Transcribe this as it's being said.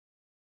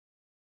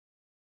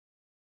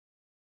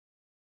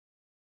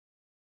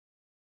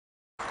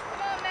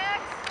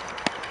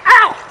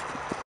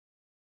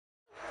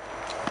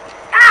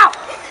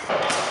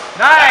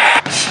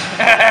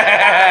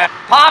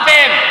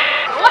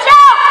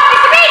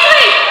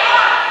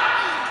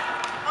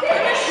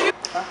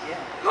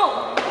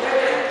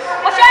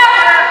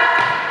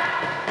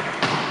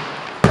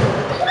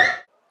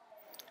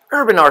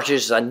Urban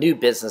Archers is a new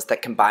business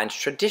that combines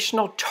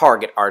traditional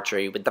target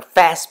archery with the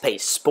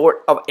fast-paced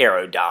sport of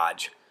arrow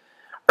dodge.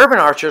 Urban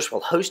Archers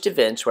will host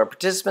events where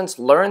participants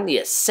learn the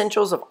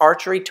essentials of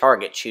archery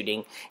target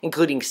shooting,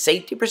 including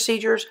safety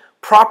procedures,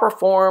 proper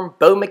form,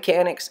 bow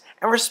mechanics,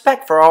 and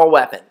respect for all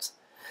weapons.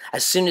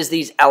 As soon as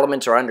these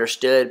elements are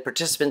understood,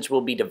 participants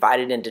will be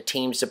divided into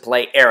teams to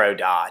play arrow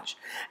dodge,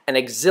 an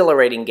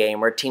exhilarating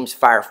game where teams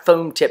fire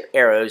foam-tipped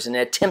arrows in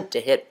an attempt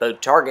to hit both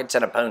targets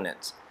and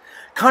opponents.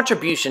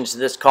 Contributions to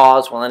this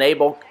cause will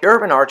enable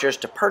Urban Archers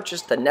to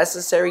purchase the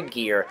necessary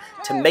gear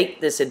to make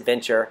this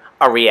adventure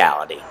a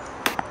reality.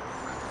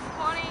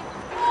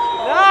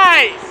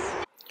 Nice!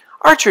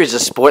 Archery is a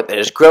sport that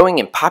is growing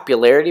in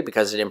popularity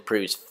because it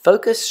improves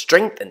focus,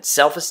 strength, and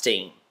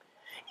self-esteem.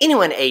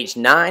 Anyone aged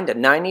 9 to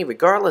 90,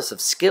 regardless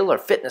of skill or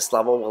fitness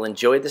level, will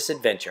enjoy this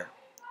adventure.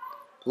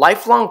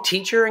 Lifelong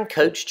teacher and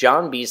coach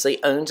John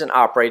Beasley owns and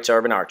operates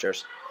Urban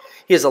Archers.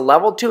 He is a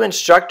Level 2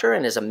 instructor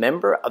and is a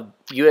member of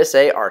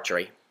USA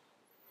Archery.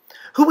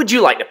 Who would you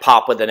like to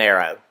pop with an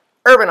arrow?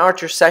 Urban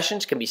Archer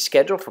sessions can be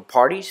scheduled for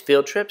parties,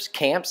 field trips,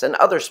 camps, and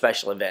other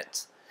special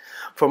events.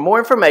 For more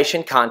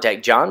information,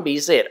 contact John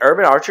Beasley at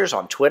Urban Archers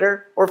on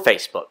Twitter or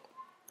Facebook.